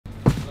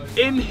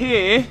in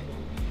here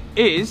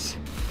is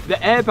the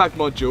airbag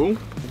module,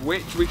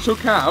 which we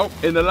took out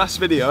in the last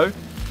video.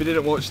 If you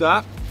didn't watch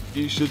that,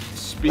 you should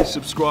be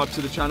subscribed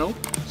to the channel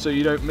so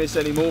you don't miss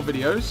any more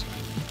videos.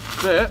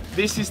 But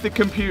this is the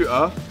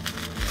computer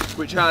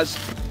which has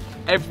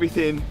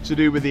everything to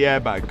do with the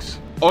airbags.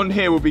 On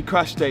here will be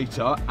crash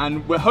data,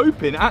 and we're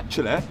hoping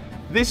actually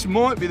this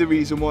might be the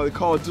reason why the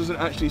car doesn't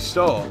actually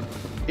start.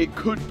 It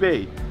could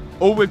be.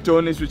 All we've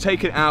done is we've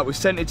taken it out, we've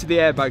sent it to the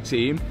airbag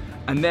team,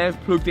 and they've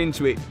plugged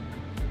into it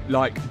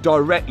like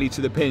directly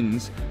to the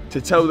pins to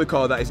tell the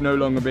car that it's no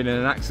longer been in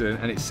an accident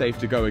and it's safe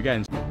to go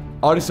again.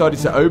 I decided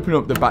to open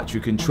up the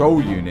battery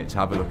control unit to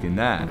have a look in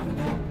there.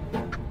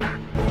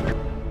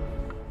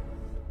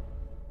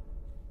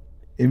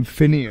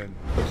 Infineon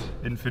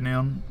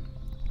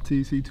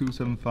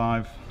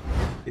TC275.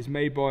 It's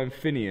made by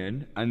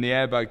Infineon, and the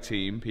airbag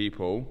team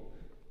people,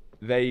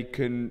 they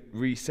can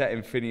reset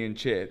Infineon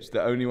chips.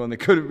 The only one they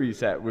couldn't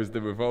reset was the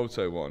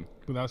Revolto one.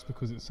 But that's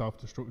because it's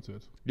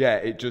self-destructed. Yeah,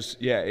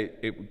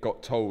 it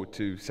got told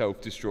to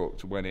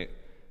self-destruct when it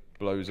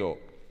blows up.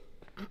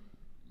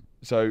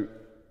 So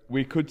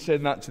we could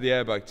send that to the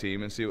airbag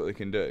team and see what they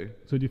can do.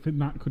 So do you think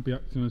that could be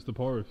acting as the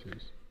power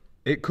fuse?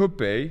 It could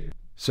be.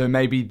 So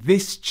maybe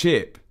this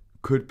chip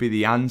could be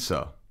the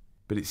answer,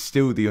 but it's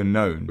still the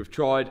unknown. We've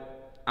tried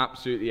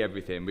absolutely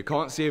everything. We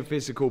can't see a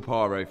physical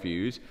pyro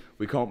fuse.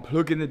 We can't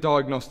plug in the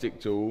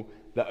diagnostic tool.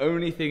 The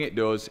only thing it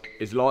does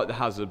is light the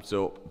hazards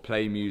up,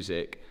 play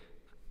music,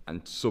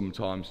 and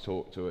sometimes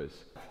talk to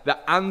us.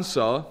 The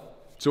answer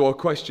to our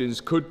questions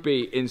could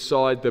be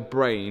inside the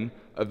brain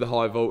of the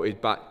high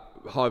voltage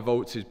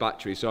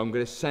battery. So I'm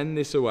going to send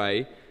this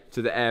away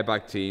to the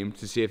airbag team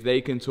to see if they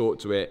can talk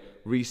to it,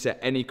 reset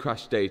any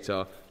crash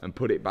data, and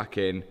put it back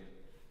in.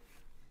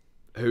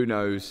 Who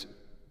knows?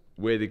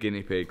 We're the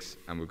guinea pigs,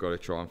 and we've got to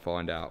try and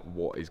find out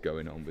what is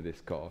going on with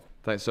this car.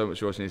 Thanks so much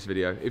for watching this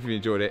video. If you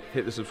enjoyed it,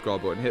 hit the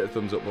subscribe button, hit the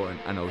thumbs up button,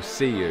 and I'll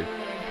see you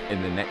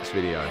in the next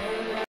video.